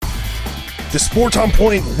The Sports on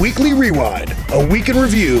Point Weekly Rewind, a week in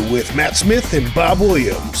review with Matt Smith and Bob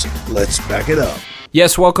Williams. Let's back it up.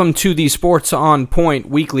 Yes, welcome to the Sports on Point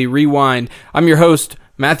Weekly Rewind. I'm your host,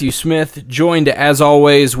 Matthew Smith, joined as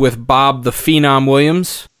always with Bob the Phenom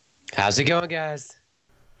Williams. How's it going, guys?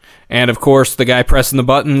 And of course, the guy pressing the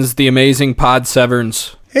buttons, the amazing Pod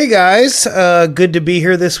Severns. Hey guys, good to be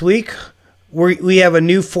here this week. We have a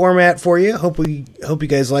new format for you. Hope you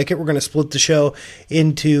guys like it. We're going to split the show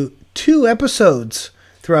into 2 episodes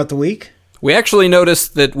throughout the week. We actually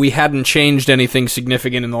noticed that we hadn't changed anything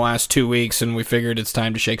significant in the last 2 weeks, and we figured it's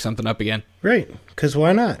time to shake something up again. Right, because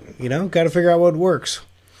why not? Got to figure out what works.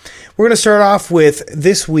 We're going to start off with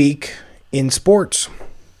This Week in Sports.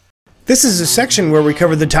 This is a section where we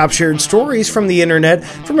cover the top shared stories from the internet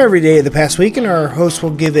from every day of the past week, and our host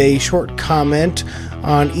will give a short comment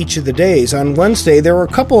on each of the days. On Wednesday, there were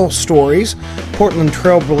a couple stories. Portland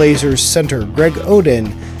Trail Blazers center Greg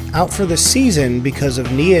Oden out for the season because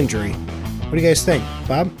of knee injury. What do you guys think,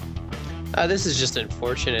 Bob? This is just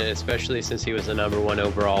unfortunate, especially since he was the number 1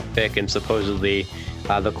 overall pick and supposedly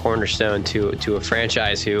the cornerstone to a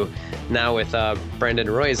franchise who now with Brendan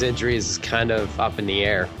Roy's injuries is kind of up in the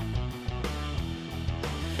air.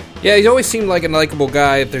 Yeah, he's always seemed like a likable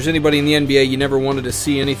guy. If there's anybody in the NBA you never wanted to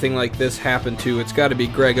see anything like this happen to, it's got to be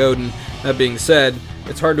Greg Oden. That being said,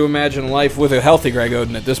 it's hard to imagine life with a healthy Greg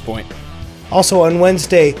Oden at this point. Also on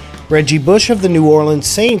Wednesday, Reggie Bush of the New Orleans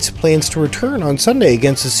Saints plans to return on Sunday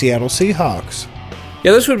against the Seattle Seahawks.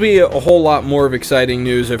 Yeah, this would be a whole lot more of exciting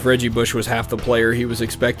news if Reggie Bush was half the player he was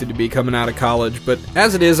expected to be coming out of college. But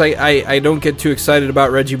as it is, I don't get too excited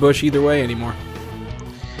about Reggie Bush either way anymore.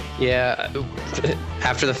 Yeah,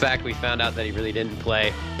 after the fact, we found out that he really didn't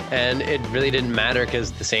play, and it really didn't matter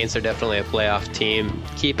because the Saints are definitely a playoff team.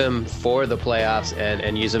 Keep him for the playoffs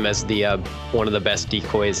and use him as the one of the best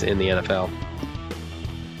decoys in the NFL.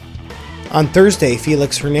 On Thursday,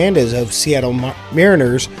 Felix Hernandez of Seattle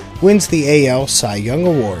Mariners wins the AL Cy Young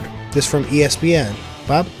Award. This from ESPN.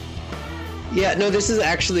 Bob? Yeah, no, this is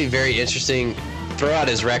actually very interesting. Throw out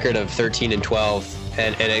his record of 13-12,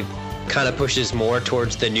 and it kind of pushes more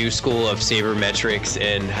towards the new school of sabermetrics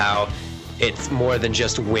and how it's more than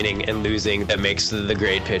just winning and losing that makes the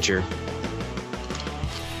great pitcher.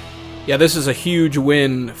 Yeah, this is a huge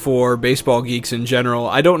win for baseball geeks in general.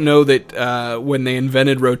 I don't know that when they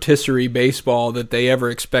invented rotisserie baseball that they ever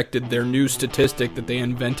expected their new statistic that they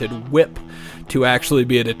invented whip to actually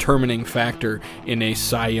be a determining factor in a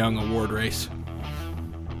Cy Young Award race.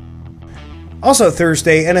 Also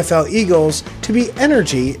Thursday, NFL Eagles to be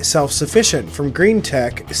energy self-sufficient from Green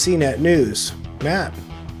Tech CNET News. Matt?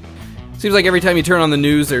 Seems like every time you turn on the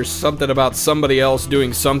news, there's something about somebody else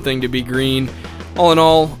doing something to be green. All in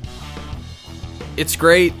all, it's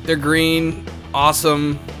great. They're green,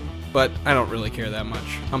 awesome, but I don't really care that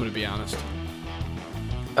much. I'm going to be honest.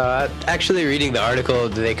 Actually, reading the article,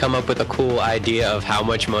 they come up with a cool idea of how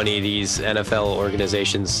much money these NFL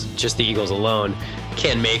organizations, just the Eagles alone,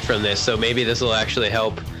 can make from this. So maybe this will actually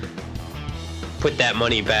help put that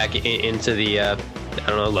money back into the,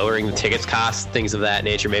 lowering the tickets costs, things of that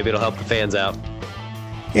nature. Maybe it'll help the fans out.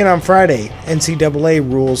 And on Friday, NCAA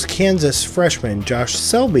rules Kansas freshman Josh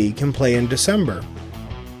Selby can play in December.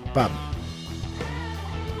 Bob?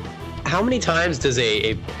 How many times does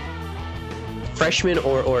a freshman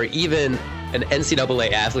or even an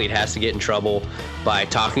NCAA athlete has to get in trouble by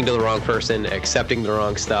talking to the wrong person, accepting the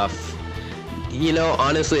wrong stuff?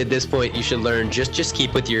 Honestly, at this point, you should learn just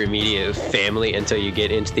keep with your immediate family until you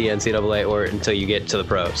get into the NCAA or until you get to the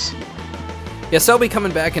pros. Yeah, Selby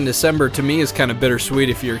coming back in December to me is kind of bittersweet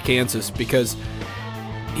if you're Kansas because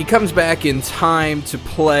he comes back in time to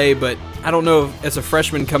play, but I don't know if, as a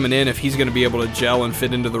freshman coming in if he's going to be able to gel and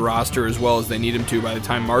fit into the roster as well as they need him to by the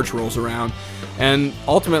time March rolls around. And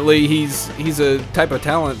ultimately, he's a type of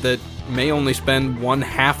talent that may only spend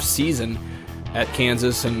 1/2 season at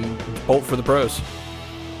Kansas and bolt for the pros.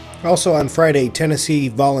 Also on Friday, Tennessee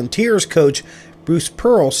Volunteers coach Bruce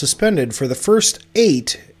Pearl suspended for the first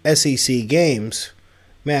 8 SEC games.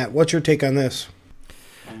 Matt, what's your take on this?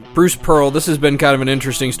 Bruce Pearl, this has been kind of an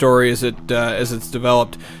interesting story as it's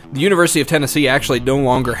developed. The University of Tennessee actually no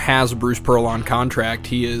longer has Bruce Pearl on contract.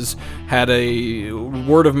 He has had a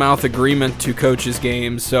word-of-mouth agreement to coach his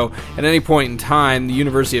games, so at any point in time, the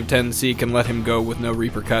University of Tennessee can let him go with no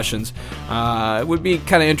repercussions. It would be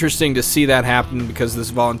kind of interesting to see that happen because this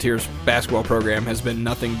Volunteers basketball program has been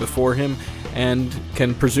nothing before him and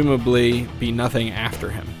can presumably be nothing after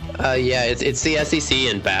him. It's the SEC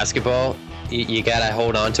in basketball. You gotta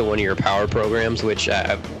hold on to one of your power programs, which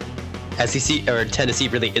SEC or Tennessee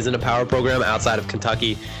really isn't a power program outside of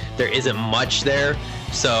Kentucky. There isn't much there,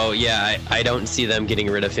 So, yeah, I don't see them getting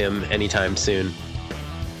rid of him anytime soon.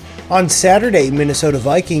 On Saturday, Minnesota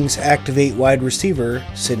Vikings activate wide receiver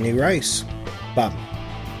Sidney Rice. Bob.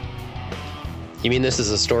 You mean this is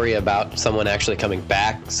a story about someone actually coming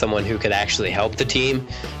back, someone who could actually help the team?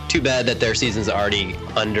 Too bad that their season's already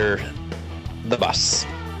under the bus.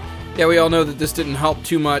 Yeah, we all know that this didn't help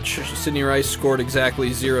too much. Sidney Rice scored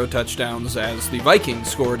exactly 0 touchdowns as the Vikings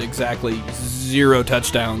scored exactly 0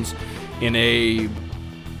 touchdowns in a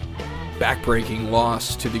backbreaking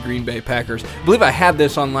loss to the Green Bay Packers. I believe I had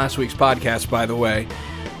this on last week's podcast, by the way.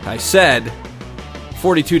 I said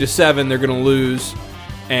 42-7, they're going to lose,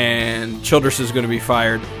 and Childress is going to be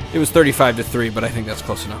fired. It was 35-3, but I think that's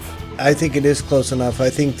close enough. I think it is close enough. I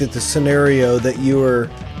think that the scenario that you were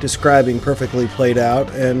describing perfectly played out,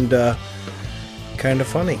 and kind of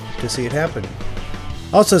funny to see it happen.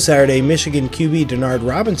 Also Saturday, Michigan QB Denard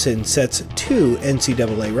Robinson sets 2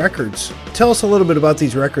 NCAA records. Tell us a little bit about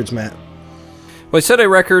these records, Matt. Well, he set a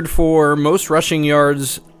record for most rushing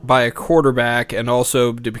yards by a quarterback and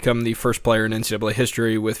also to become the first player in NCAA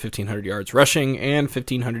history with 1,500 yards rushing and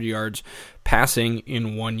 1,500 yards passing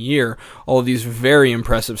in 1 year. All of these very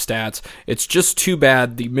impressive stats. It's just too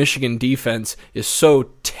bad the Michigan defense is so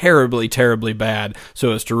terribly, terribly bad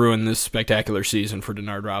so as to ruin this spectacular season for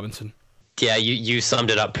Denard Robinson. Yeah, you summed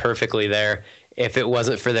it up perfectly there. If it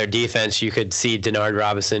wasn't for their defense, you could see Denard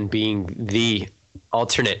Robinson being the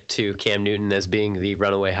alternate to Cam Newton as being the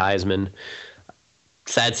runaway Heisman.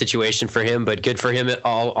 Sad situation for him, but good for him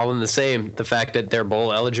all in the same. The fact that they're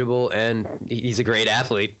bowl eligible and he's a great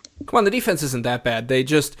athlete. Come on, the defense isn't that bad. They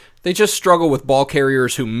just struggle with ball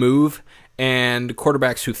carriers who move and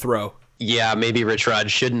quarterbacks who throw. Yeah, maybe Rich Rod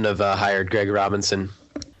shouldn't have hired Greg Robinson.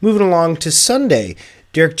 Moving along to Sunday,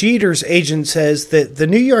 Derek Jeter's agent says that the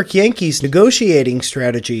New York Yankees' negotiating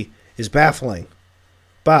strategy is baffling.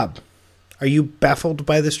 Bob, are you baffled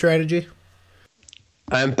by the strategy?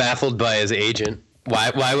 I'm baffled by his agent.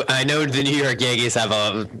 Why? I know the New York Yankees have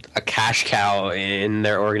a cash cow in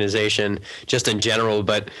their organization just in general,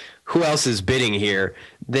 but who else is bidding here?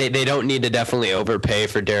 They don't need to definitely overpay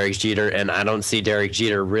for Derek Jeter, and I don't see Derek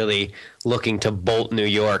Jeter really looking to bolt New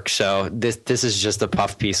York. So this is just a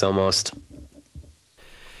puff piece almost.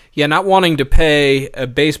 Yeah, not wanting to pay a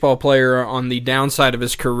baseball player on the downside of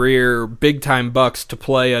his career big-time bucks to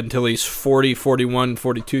play until he's 40, 41,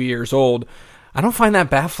 42 years old, I don't find that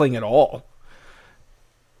baffling at all.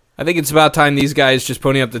 I think it's about time these guys just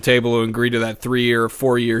pony up the table and agree to that 3-year,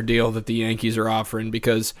 4-year deal that the Yankees are offering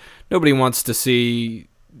because nobody wants to see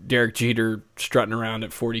Derek Jeter strutting around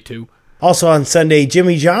at 42. Also on Sunday,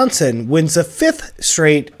 Jimmy Johnson wins the 5th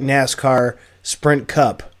straight NASCAR Sprint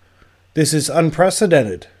Cup. This is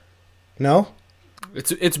unprecedented. No?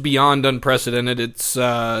 It's beyond unprecedented. It's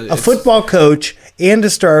a football coach and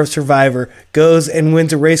a star of Survivor goes and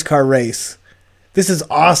wins a race car race. This is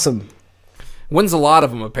awesome. Wins a lot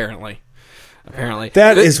of them, apparently.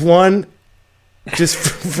 That is one just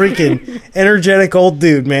freaking energetic old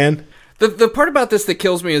dude, man. The part about this that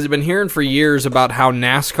kills me is I've been hearing for years about how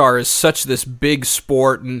NASCAR is such this big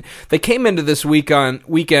sport, and they came into this weekend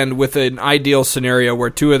with an ideal scenario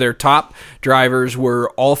where 2 of their top drivers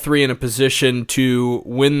were all 3 in a position to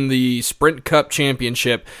win the Sprint Cup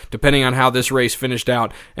championship, depending on how this race finished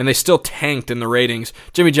out, and they still tanked in the ratings.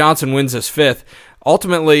 Jimmy Johnson wins his 5th.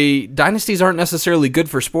 Ultimately, dynasties aren't necessarily good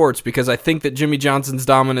for sports because I think that Jimmy Johnson's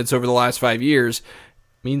dominance over the last 5 years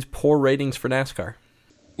means poor ratings for NASCAR.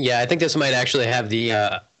 Yeah, I think this might actually have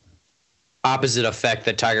the opposite effect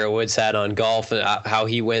that Tiger Woods had on golf, how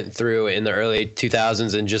he went through in the early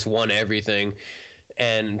 2000s and just won everything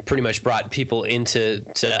and pretty much brought people into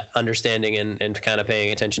understanding and kind of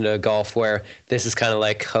paying attention to golf, where this is kind of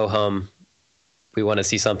like, ho-hum, we want to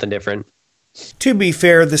see something different. To be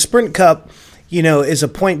fair, the Sprint Cup, is a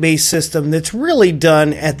point-based system that's really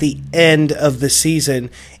done at the end of the season,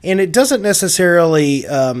 and it doesn't necessarily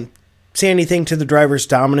say anything to the driver's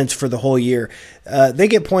dominance for the whole year. They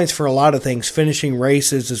get points for a lot of things. Finishing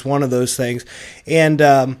races is one of those things. And,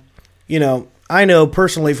 I know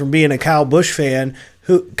personally from being a Kyle Busch fan,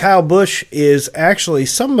 Kyle Busch is actually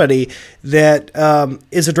somebody that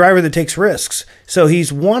is a driver that takes risks. So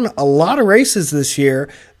he's won a lot of races this year,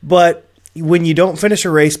 but when you don't finish a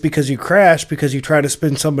race because you crash, because you try to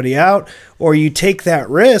spin somebody out, or you take that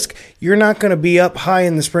risk, you're not going to be up high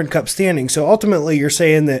in the Sprint Cup standing. So ultimately you're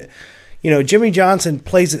saying that, Jimmy Johnson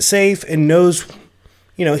plays it safe and knows,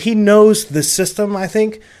 he knows the system, I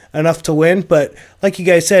think, enough to win. But like you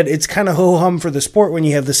guys said, it's kind of ho-hum for the sport when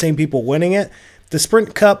you have the same people winning it. The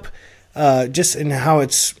Sprint Cup, just in how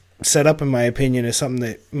it's set up, in my opinion, is something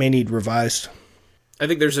that may need revised. I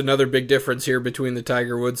think there's another big difference here between the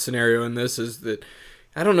Tiger Woods scenario and this is that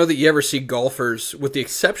I don't know that you ever see golfers, with the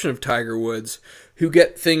exception of Tiger Woods, who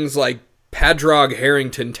get things like Padrog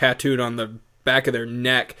Harrington tattooed on the back of their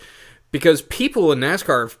neck, because people in NASCAR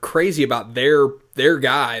are crazy about their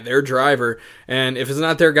guy, their driver, and if it's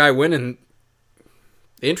not their guy winning,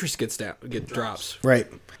 the interest drops. Right.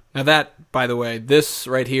 Now that, by the way, this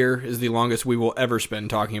right here is the longest we will ever spend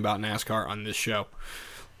talking about NASCAR on this show.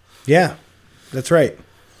 Yeah, that's right.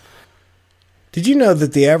 Did you know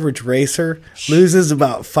that the average racer loses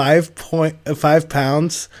about 5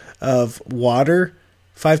 pounds of water,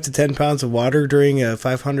 5 to 10 pounds of water during a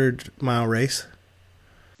 500-mile race?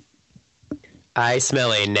 I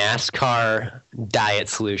smell a NASCAR diet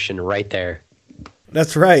solution right there.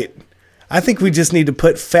 That's right. I think we just need to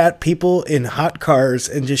put fat people in hot cars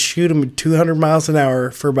and just shoot them at 200 miles an hour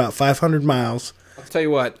for about 500 miles. I'll tell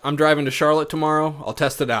you what, I'm driving to Charlotte tomorrow. I'll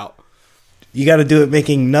test it out. You got to do it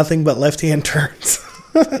making nothing but left-hand turns.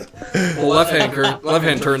 Well,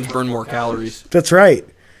 left-hand turns burn more calories. That's right.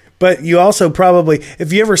 But you also probably,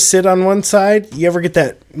 if you ever sit on one side, you ever get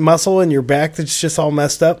that muscle in your back that's just all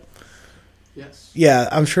messed up? Yes. Yeah,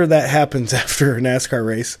 I'm sure that happens after a NASCAR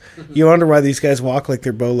race. You wonder why these guys walk like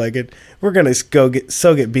they're bow-legged. We're going to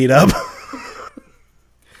get beat up.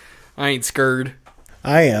 I ain't scared.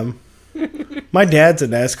 I am. My dad's a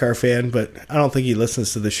NASCAR fan, but I don't think he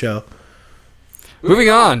listens to the show.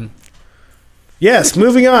 Moving on. Yes,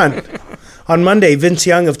 moving on. On Monday, Vince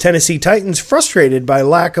Young of Tennessee Titans frustrated by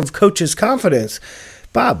lack of coach's confidence.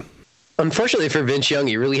 Bob. Unfortunately for Vince Young,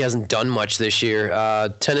 he really hasn't done much this year.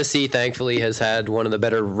 Tennessee, thankfully, has had one of the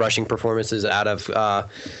better rushing performances out of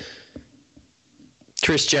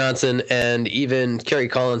Chris Johnson, and even Kerry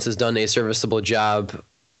Collins has done a serviceable job.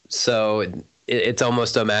 So it's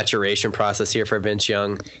almost a maturation process here for Vince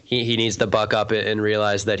Young. He needs to buck up and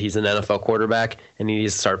realize that he's an NFL quarterback, and he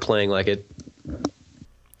needs to start playing like it.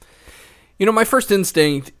 You know, my first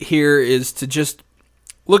instinct here is to just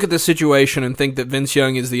look at the situation and think that Vince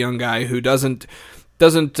Young is the young guy who doesn't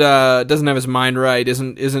have his mind right,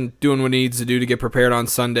 isn't doing what he needs to do to get prepared on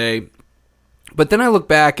Sunday. But then I look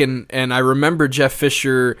back and I remember Jeff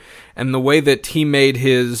Fisher and the way that he made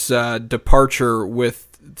his departure with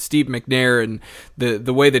Steve McNair and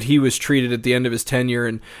the way that he was treated at the end of his tenure,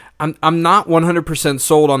 and I'm not 100%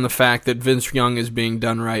 sold on the fact that Vince Young is being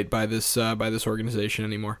done right by this organization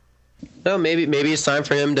anymore. No, maybe it's time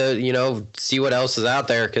for him to see what else is out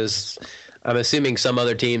there, because I'm assuming some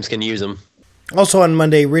other teams can use him. Also on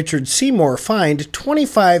Monday, Richard Seymour fined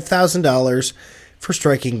 $25,000 for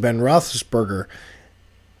striking Ben Roethlisberger.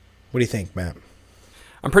 What do you think, Matt?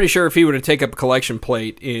 I'm pretty sure if he were to take up a collection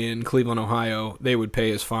plate in Cleveland, Ohio, they would pay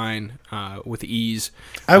his fine with ease.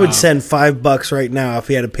 I would send $5 right now if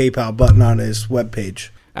he had a PayPal button on his webpage.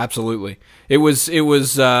 Absolutely, it was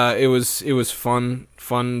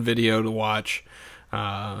fun video to watch.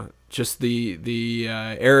 Just the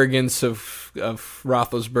arrogance of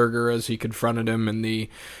Roethlisberger as he confronted him, and the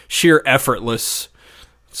sheer effortless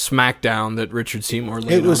smackdown that Richard Seymour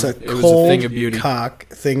laid It was on. a cold thing of beauty.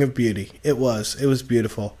 Thing of beauty. It was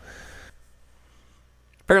beautiful.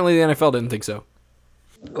 Apparently the NFL didn't think so.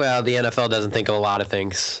 Well, the NFL doesn't think of a lot of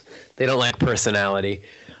things. They don't lack personality.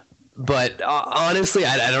 But honestly,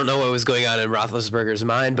 I don't know what was going on in Roethlisberger's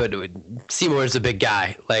mind, but Seymour's a big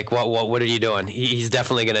guy. Like, what are you doing? He's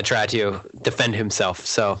definitely going to try to defend himself.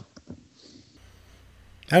 So,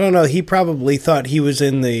 I don't know. He probably thought he was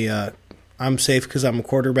in the I'm safe because I'm a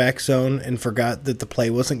quarterback zone and forgot that the play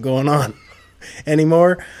wasn't going on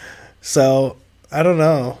anymore. So, I don't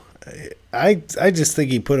know. I just think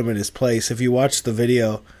he put him in his place. If you watch the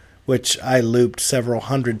video, which I looped several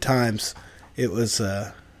hundred times, it was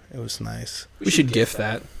nice. We should GIF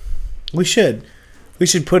that. We should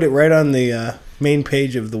put it right on the main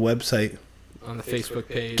page of the website. On the Facebook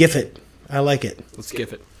page. GIF it. I like it. Let's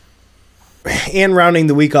GIF it. And rounding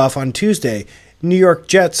the week off on Tuesday, New York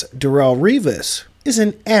Jets' Darrelle Revis is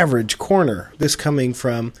an average corner. This coming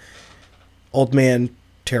from old man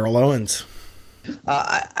Terrell Owens.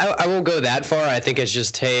 I won't go that far. I think it's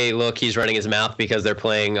just, hey, look, he's running his mouth because they're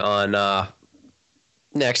playing on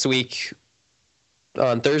next week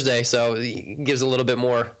on Thursday, so he gives a little bit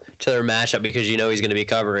more to their matchup because he's going to be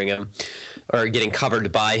covering him or getting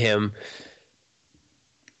covered by him.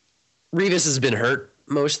 Revis has been hurt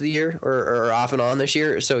most of the year or off and on this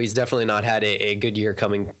year, so he's definitely not had a good year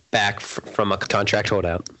coming back from a contract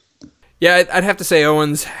holdout. Yeah, I'd have to say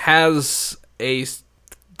Owens has a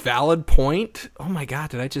valid point. Oh my God,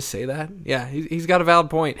 did I just say that? Yeah, he's got a valid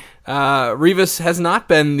point. Revis has not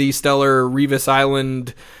been the stellar Revis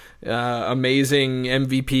Island amazing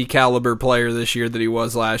MVP caliber player this year that he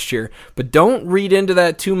was last year. But don't read into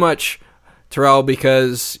that too much, Terrell,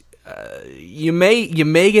 because you may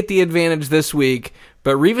get the advantage this week,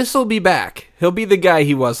 but Revis will be back. He'll be the guy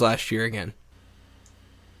he was last year again.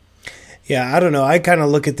 Yeah, I don't know. I kind of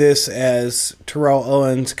look at this as Terrell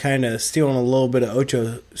Owens kind of stealing a little bit of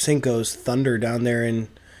Ocho Cinco's thunder down there in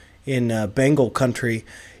Bengal country.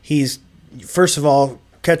 He's, first of all,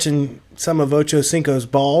 catching some of Ocho Cinco's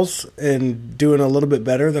balls and doing a little bit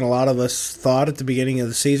better than a lot of us thought at the beginning of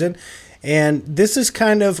the season. And this is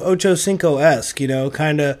kind of Ocho Cinco-esque,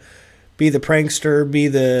 kind of be the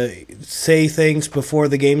prankster, say things before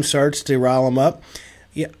the game starts to rile them up.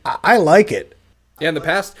 Yeah, I like it. Yeah, in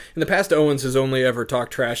the past, Owens has only ever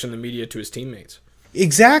talked trash in the media to his teammates.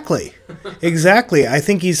 Exactly. I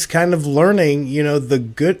think he's kind of learning,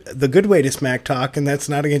 the good way to smack talk, and that's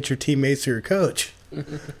not against your teammates or your coach.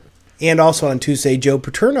 And also on Tuesday, Joe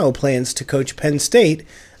Paterno plans to coach Penn State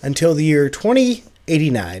until the year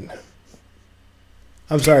 2089.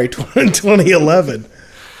 I'm sorry, 2011.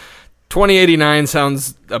 2089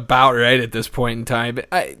 sounds about right at this point in time.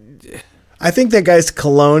 I think that guy's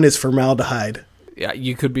cologne is formaldehyde. Yeah,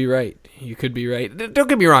 you could be right. Don't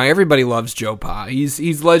get me wrong. Everybody loves Joe Pa.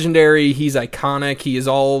 He's legendary. He's iconic. He is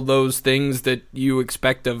all those things that you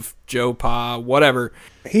expect of Joe Pa. Whatever.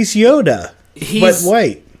 He's Yoda, but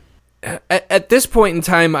white. At this point in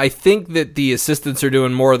time, I think that the assistants are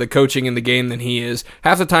doing more of the coaching in the game than he is.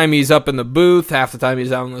 Half the time he's up in the booth. Half the time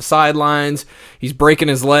he's out on the sidelines. He's breaking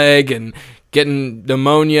his leg and getting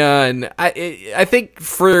pneumonia, and I think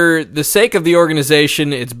for the sake of the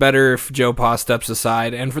organization, it's better if Joe Pa steps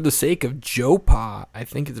aside, and for the sake of Joe Pa, I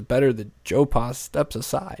think it's better that Joe Pa steps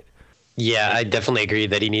aside. Yeah, I definitely agree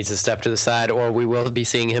that he needs to step to the side, or we will be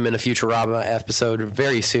seeing him in a Futurama episode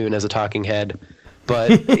very soon as a talking head.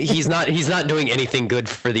 But he's not doing anything good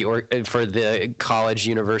for the college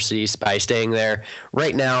universities by staying there.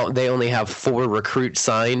 Right now, they only have 4 recruits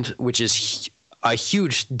signed, which is a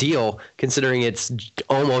huge deal considering it's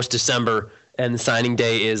almost December and the signing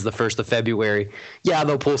day is the 1st of February. Yeah,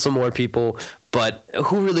 they'll pull some more people, but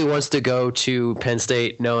who really wants to go to Penn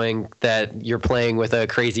State knowing that you're playing with a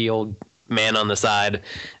crazy old man on the side?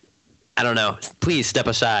 I don't know. Please step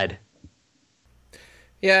aside.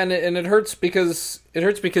 Yeah, and it hurts because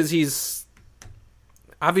he's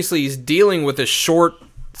dealing with a short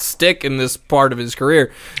stick in this part of his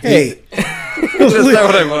career. Hey. That's not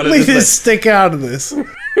what I wanted Leave to his say. stick out of this.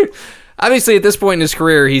 Obviously, at this point in his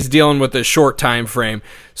career, he's dealing with a short time frame.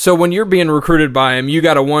 So when you're being recruited by him, you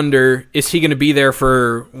got to wonder, is he going to be there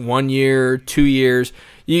for 1 year, 2 years?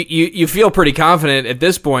 You feel pretty confident at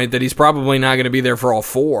this point that he's probably not going to be there for all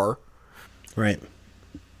 4. Right.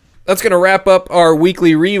 That's going to wrap up our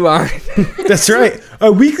weekly rewind. That's right.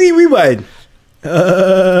 A weekly rewind.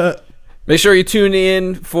 Make sure you tune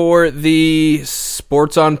in for the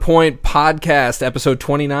Sports on Point podcast, episode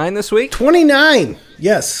 29 this week. 29.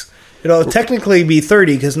 Yes. It'll technically be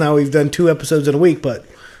 30 because now we've done 2 episodes in a week, but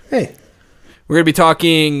hey. We're going to be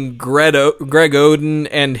talking Greg Oden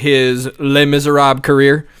and his Les Miserables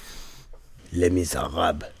career. Les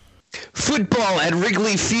Miserables. Football at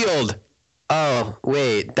Wrigley Field. Oh,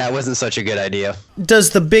 wait, that wasn't such a good idea. Does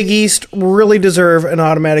the Big East really deserve an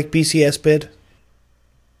automatic BCS bid?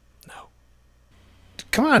 No.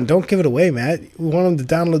 Come on, don't give it away, Matt. We want them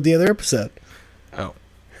to download the other episode. Oh.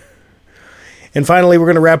 And finally, we're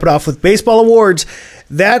going to wrap it off with baseball awards.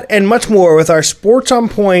 That and much more with our Sports on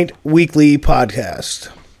Point weekly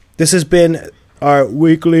podcast. This has been our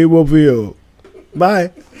weekly review.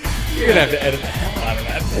 Bye. You're going to have to edit the hell out of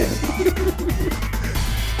that.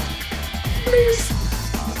 Please.